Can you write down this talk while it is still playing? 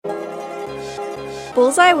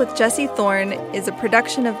Bullseye with Jesse Thorne is a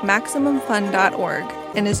production of MaximumFun.org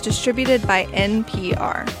and is distributed by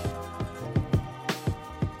NPR.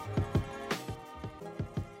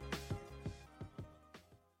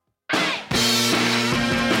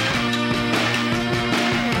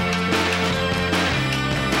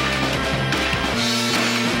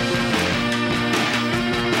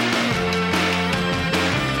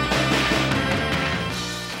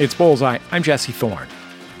 It's Bullseye. I'm Jesse Thorne.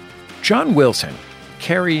 John Wilson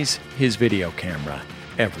carries his video camera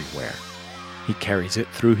everywhere. He carries it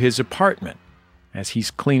through his apartment as he's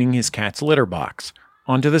cleaning his cat's litter box,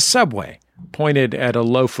 onto the subway, pointed at a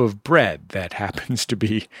loaf of bread that happens to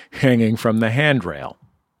be hanging from the handrail.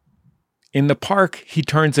 In the park, he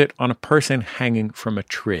turns it on a person hanging from a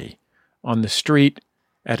tree. On the street,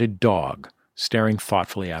 at a dog staring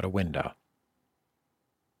thoughtfully out a window.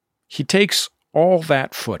 He takes all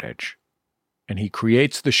that footage, and he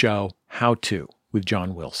creates the show How To with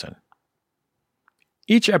John Wilson.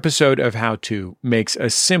 Each episode of How To makes a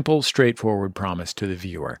simple, straightforward promise to the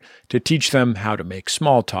viewer to teach them how to make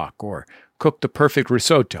small talk or cook the perfect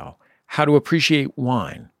risotto, how to appreciate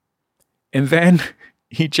wine. And then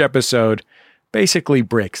each episode basically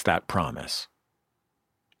breaks that promise.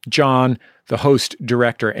 John, the host,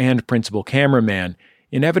 director, and principal cameraman,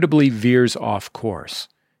 inevitably veers off course.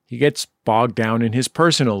 He gets bogged down in his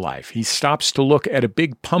personal life. He stops to look at a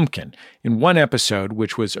big pumpkin. In one episode,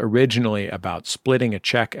 which was originally about splitting a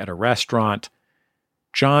check at a restaurant,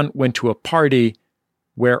 John went to a party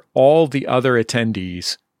where all the other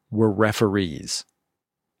attendees were referees.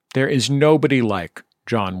 There is nobody like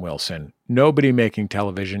John Wilson, nobody making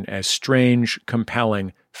television as strange,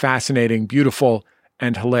 compelling, fascinating, beautiful,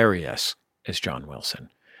 and hilarious as John Wilson.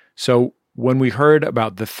 So when we heard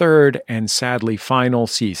about the third and sadly final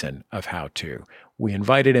season of How To, we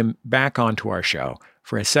invited him back onto our show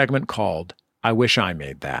for a segment called I Wish I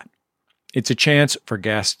Made That. It's a chance for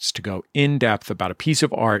guests to go in depth about a piece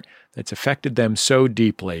of art that's affected them so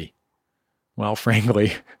deeply, well,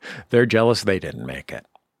 frankly, they're jealous they didn't make it.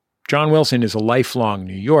 John Wilson is a lifelong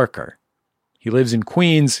New Yorker. He lives in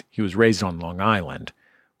Queens. He was raised on Long Island.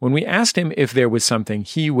 When we asked him if there was something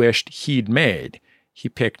he wished he'd made, he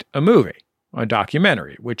picked a movie, a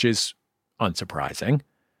documentary, which is unsurprising.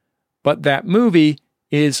 But that movie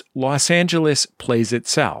is Los Angeles Plays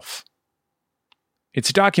Itself. It's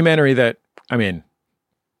a documentary that,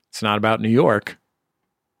 it's not about New York.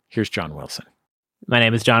 Here's John Wilson. My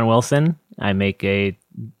name is John Wilson. I make a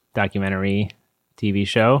documentary TV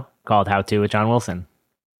show called How To with John Wilson.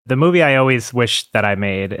 The movie I always wish that I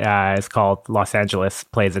made is called Los Angeles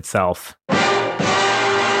Plays Itself.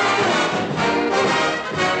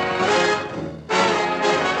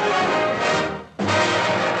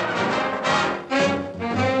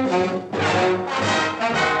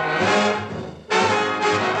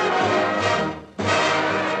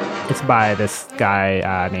 It's by this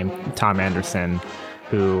guy named Tom Anderson,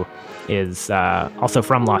 who is also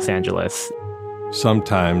from Los Angeles.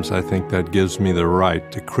 Sometimes I think that gives me the right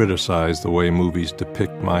to criticize the way movies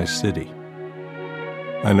depict my city.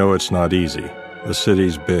 I know it's not easy. The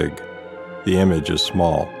city's big. The image is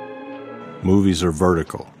small. Movies are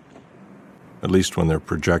vertical, at least when they're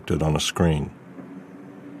projected on a screen.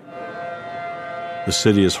 The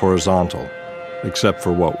city is horizontal, except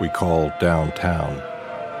for what we call downtown.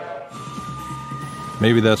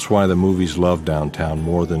 Maybe that's why the movies love downtown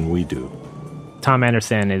more than we do. Tom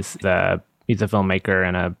Anderson he's a filmmaker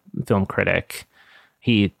and a film critic.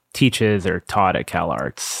 He teaches or taught at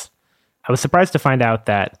CalArts. I was surprised to find out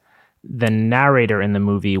that the narrator in the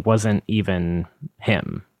movie wasn't even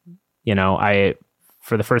him.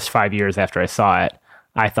 For the first 5 years after I saw it,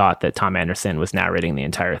 I thought that Tom Anderson was narrating the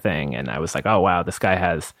entire thing. And I was like, oh, wow, this guy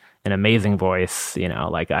has an amazing voice.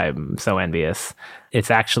 I'm so envious.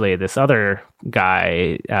 It's actually this other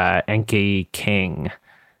guy, Enki King,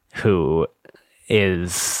 who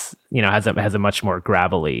is, has a much more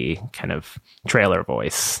gravelly kind of trailer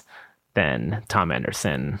voice than Tom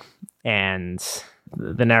Anderson. And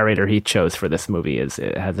the narrator he chose for this movie it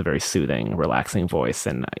has a very soothing, relaxing voice,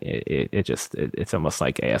 and it's almost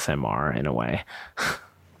like ASMR in a way.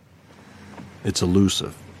 It's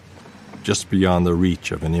elusive, just beyond the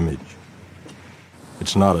reach of an image.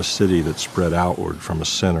 It's not a city that spread outward from a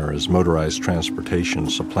center as motorized transportation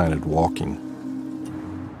supplanted walking,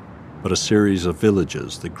 but a series of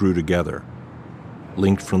villages that grew together,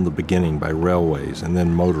 linked from the beginning by railways and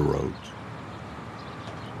then motor roads.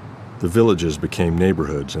 The villages became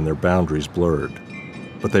neighborhoods and their boundaries blurred,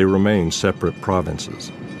 but they remained separate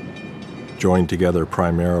provinces, joined together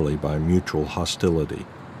primarily by mutual hostility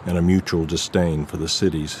and a mutual disdain for the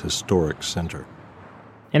city's historic center.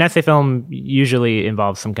 An essay film usually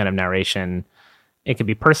involves some kind of narration. It can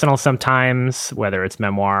be personal sometimes, whether it's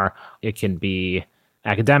memoir. It can be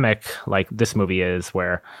academic, like this movie is,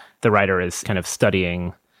 where the writer is kind of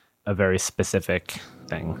studying a very specific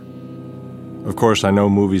thing. Of course, I know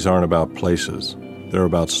movies aren't about places. They're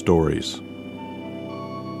about stories.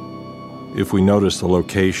 If we notice the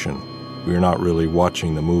location, we are not really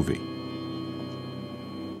watching the movie.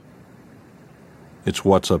 It's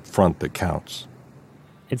what's up front that counts.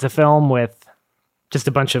 It's a film with just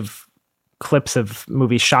a bunch of clips of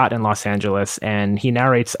movies shot in Los Angeles, and he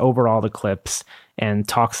narrates over all the clips and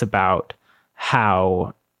talks about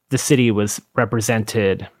how the city was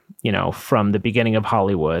represented, from the beginning of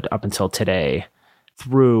Hollywood up until today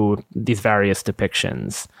through these various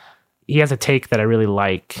depictions. He has a take that I really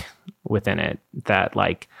like within it, that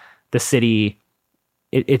like the city,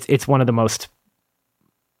 it's one of the most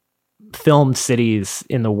filmed cities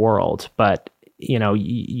in the world, but you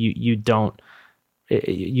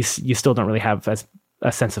still don't really have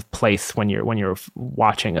a sense of place when you're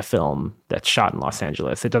watching a film that's shot in Los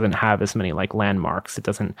Angeles. It doesn't have as many like landmarks. It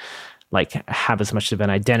doesn't like have as much of an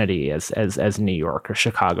identity as New York or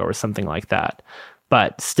Chicago or something like that.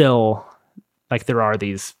 But still, like there are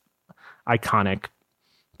these iconic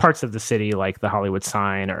parts of the city, like the Hollywood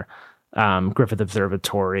sign or Griffith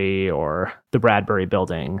Observatory or the Bradbury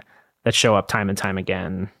Building, that show up time and time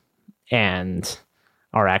again and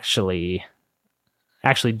are actually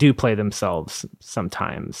do play themselves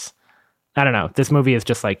sometimes. I don't know. This movie is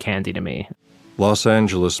just like candy to me. Los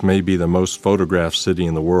Angeles may be the most photographed city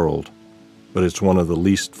in the world, but it's one of the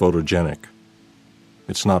least photogenic.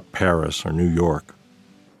 It's not Paris or New York.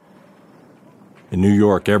 In New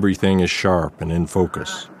York, everything is sharp and in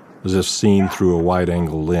focus, as if seen through a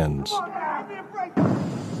wide-angle lens.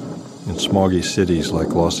 In smoggy cities like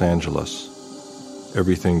Los Angeles,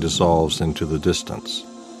 everything dissolves into the distance,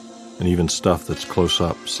 and even stuff that's close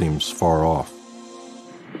up seems far off.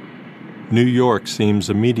 New York seems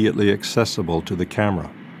immediately accessible to the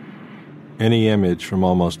camera. Any image from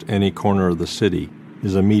almost any corner of the city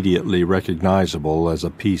is immediately recognizable as a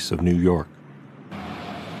piece of New York.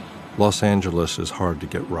 Los Angeles is hard to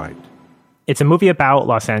get right. It's a movie about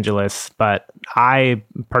Los Angeles, but I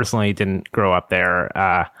personally didn't grow up there.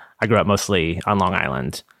 I grew up mostly on Long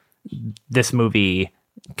Island. This movie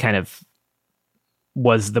kind of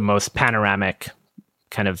was the most panoramic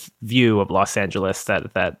kind of view of Los Angeles that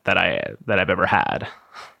I've ever had.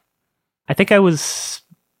 I think I was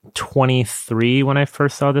 23 when I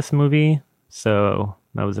first saw this movie, so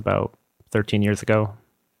that was about 13 years ago.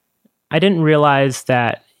 I didn't realize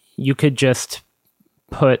that you could just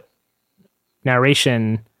put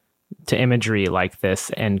narration to imagery like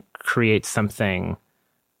this and create something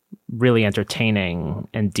really entertaining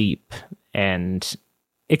and deep, and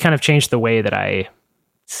it kind of changed the way that I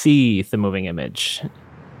see the moving image.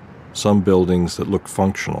 Some buildings that look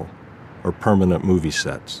functional are permanent movie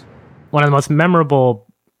sets. One of the most memorable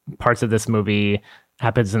parts of this movie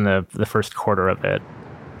happens in the first quarter of it.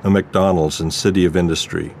 A McDonald's in City of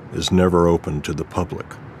Industry is never open to the public.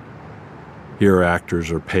 Here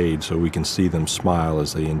actors are paid so we can see them smile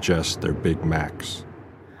as they ingest their Big Macs.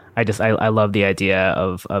 I love the idea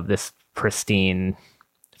of this pristine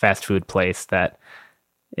fast food place that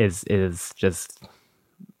is just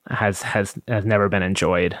has never been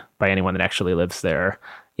enjoyed by anyone that actually lives there,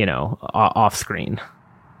 off screen.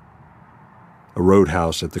 A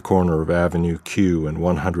roadhouse at the corner of Avenue Q and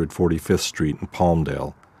 145th Street in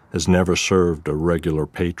Palmdale has never served a regular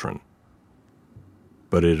patron,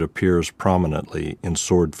 but it appears prominently in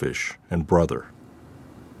Swordfish and Brother.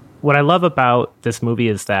 What I love about this movie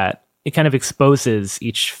is that it kind of exposes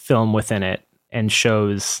each film within it and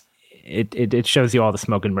shows it shows you all the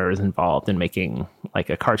smoke and mirrors involved in making like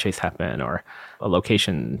a car chase happen or a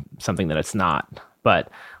location something that it's not. But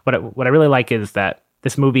what I really like is that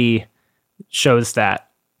this movie shows that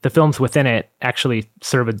the films within it actually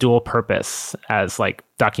serve a dual purpose as like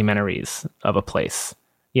documentaries of a place.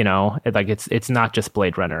 It's not just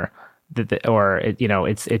Blade Runner,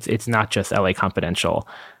 it's not just LA Confidential.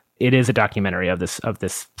 It is a documentary of this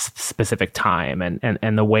specific time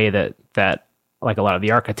and the way that like a lot of the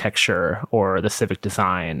architecture or the civic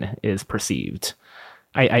design is perceived.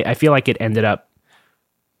 I feel like it ended up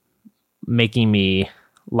making me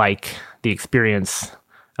like the experience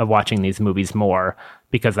of watching these movies more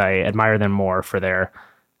because I admire them more for their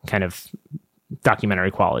kind of documentary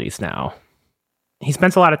qualities now. He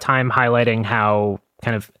spends a lot of time highlighting how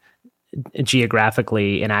kind of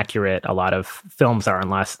geographically inaccurate a lot of films are in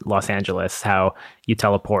Los Angeles, how you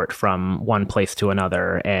teleport from one place to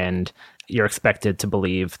another and you're expected to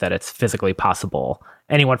believe that it's physically possible.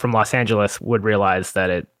 anyone from Los Angeles would realize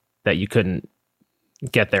that you couldn't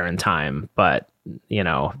get there in time, but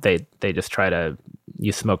they just try to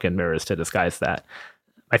use smoke and mirrors to disguise that.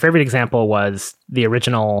 My favorite example was the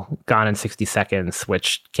original Gone in 60 Seconds,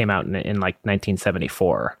 which came out in like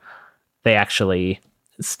 1974. They actually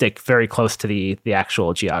stick very close to the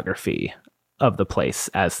actual geography of the place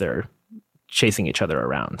as they're chasing each other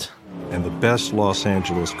around. And the best Los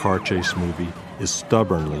Angeles car chase movie is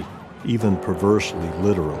stubbornly, even perversely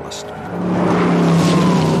literalist.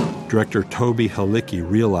 Director Toby Halicki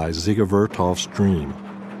realized Dziga Vertov's dream,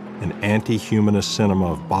 an anti-humanist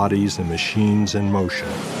cinema of bodies and machines in motion.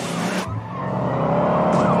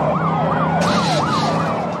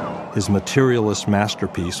 His materialist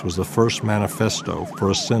masterpiece was the first manifesto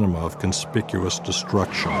for a cinema of conspicuous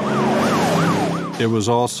destruction. It was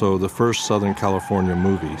also the first Southern California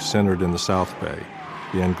movie centered in the South Bay,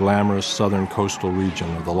 the unglamorous southern coastal region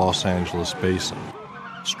of the Los Angeles basin,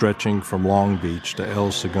 stretching from Long Beach to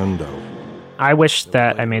El Segundo. I wish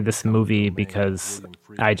that I made this movie because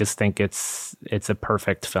I just think it's a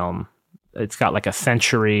perfect film. It's got like a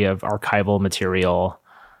century of archival material.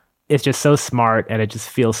 It's just so smart, and it just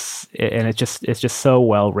feels, and it's just so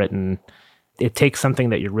well written. It takes something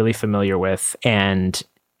that you're really familiar with, and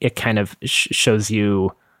it kind of shows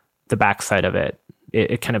you the backside of it.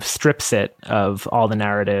 It kind of strips it of all the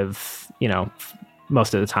narrative,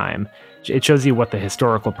 most of the time. It shows you what the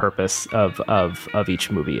historical purpose of each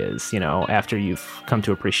movie is, after you've come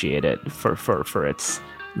to appreciate it for its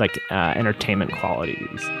entertainment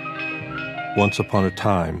qualities. Once upon a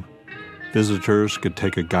time, visitors could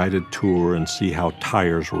take a guided tour and see how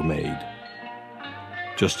tires were made.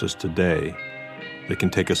 Just as today, they can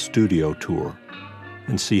take a studio tour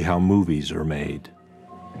and see how movies are made.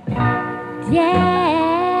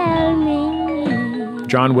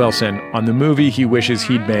 John Wilson on the movie he wishes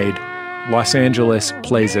he'd made, Los Angeles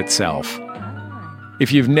Plays Itself.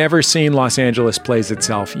 If you've never seen Los Angeles Plays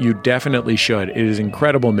Itself, you definitely should. It is an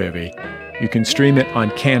incredible movie. You can stream it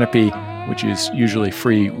on Canopy, which is usually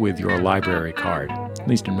free with your library card, at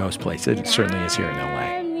least in most places. It certainly is here in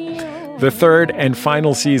LA. The third and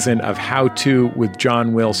final season of How To with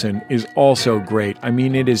John Wilson is also great. I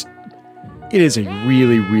mean, it is a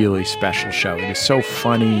really, really special show. It is so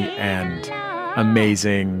funny and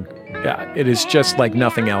amazing. Yeah, it is just like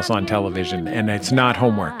nothing else on television, and it's not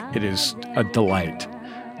homework. It is a delight.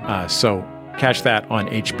 So catch that on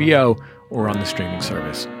HBO or on the streaming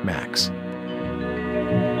service Max.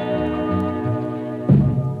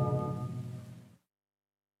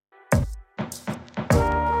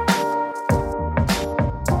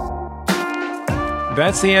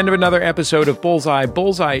 That's the end of another episode of Bullseye.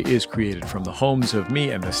 Bullseye is created from the homes of me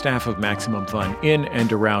and the staff of Maximum Fun in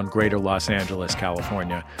and around greater Los Angeles,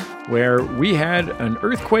 California, where we had an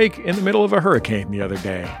earthquake in the middle of a hurricane the other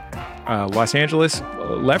day. Los Angeles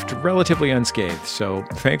left relatively unscathed, so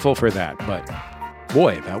thankful for that. But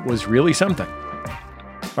boy, that was really something.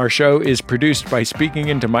 Our show is produced by Speaking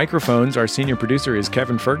Into Microphones. Our senior producer is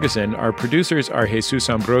Kevin Ferguson. Our producers are Jesus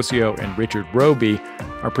Ambrosio and Richard Roby.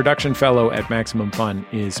 Our production fellow at Maximum Fun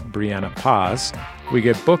is Brianna Paz. We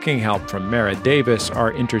get booking help from Mara Davis.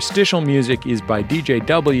 Our interstitial music is by DJ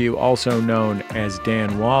W, also known as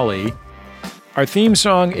Dan Wally. Our theme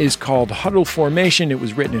song is called Huddle Formation. It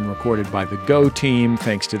was written and recorded by the Go team.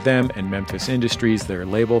 Thanks to them and Memphis Industries, their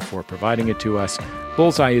label, for providing it to us.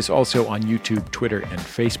 Bullseye is also on YouTube, Twitter, and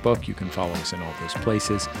Facebook. You can follow us in all those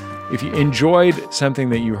places. If you enjoyed something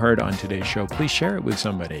that you heard on today's show, please share it with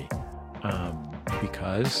somebody,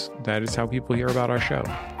 because that is how people hear about our show.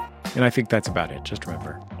 And I think that's about it. Just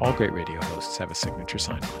remember, all great radio hosts have a signature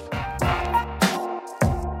sign-off.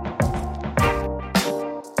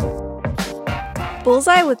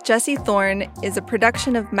 Bullseye with Jesse Thorne is a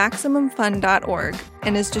production of MaximumFun.org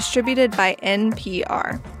and is distributed by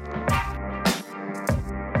NPR.